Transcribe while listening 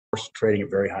trading at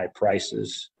very high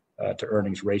prices to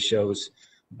earnings ratios.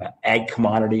 Ag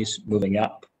commodities moving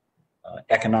up.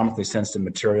 Economically sensitive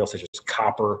materials such as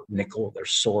copper, nickel, they're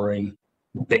soaring.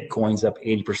 Bitcoin's up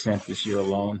 80% this year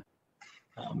alone.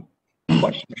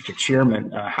 Question, Mr.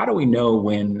 Chairman, how do we know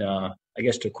when, I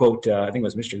guess to quote, I think it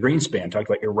was Mr. Greenspan, talked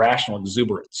about irrational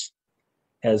exuberance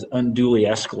has unduly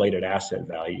escalated asset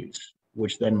values,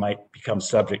 which then might become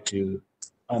subject to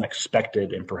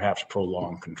unexpected and perhaps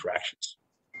prolonged contractions?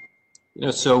 You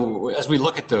know, so as we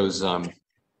look at those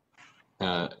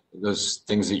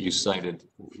things that you cited,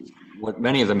 what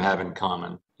many of them have in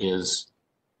common is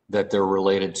that they're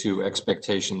related to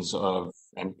expectations of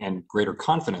and greater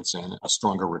confidence in a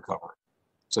stronger recovery.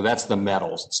 So that's the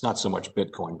metals. It's not so much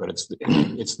Bitcoin, but it's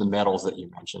the metals that you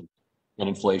mentioned, and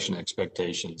inflation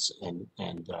expectations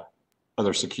and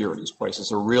other securities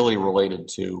prices are really related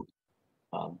to,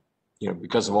 you know,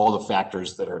 because of all the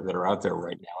factors that are out there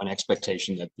right now, an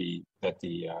expectation that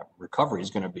the recovery is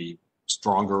going to be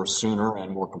stronger, sooner,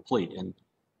 and more complete. And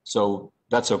so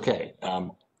that's okay.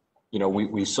 You know,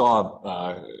 we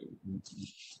saw,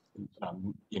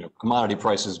 you know, commodity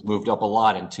prices moved up a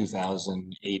lot in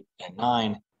 2008 and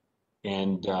 9,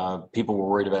 and people were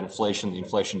worried about inflation. The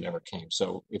inflation never came.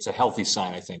 So it's a healthy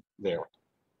sign, I think, there.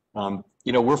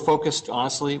 You know, we're focused,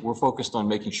 honestly, we're focused on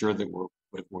making sure that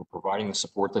we're providing the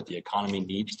support that the economy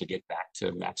needs to get back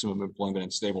to maximum employment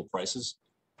and stable prices.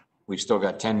 We've still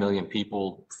got 10 million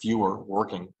people fewer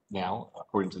working now,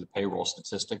 according to the payroll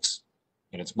statistics,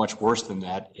 and it's much worse than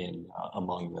that in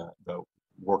among the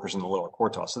workers in the lower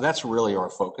quartile. So that's really our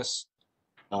focus.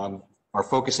 Our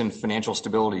focus in financial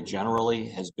stability generally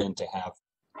has been to have,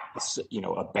 you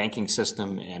know, a banking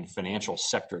system and financial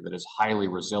sector that is highly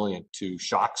resilient to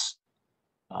shocks.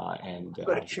 And I'm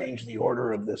going to change the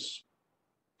order of this.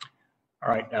 All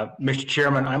right, Mr.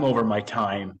 Chairman, I'm over my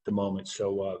time at the moment,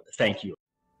 so thank you.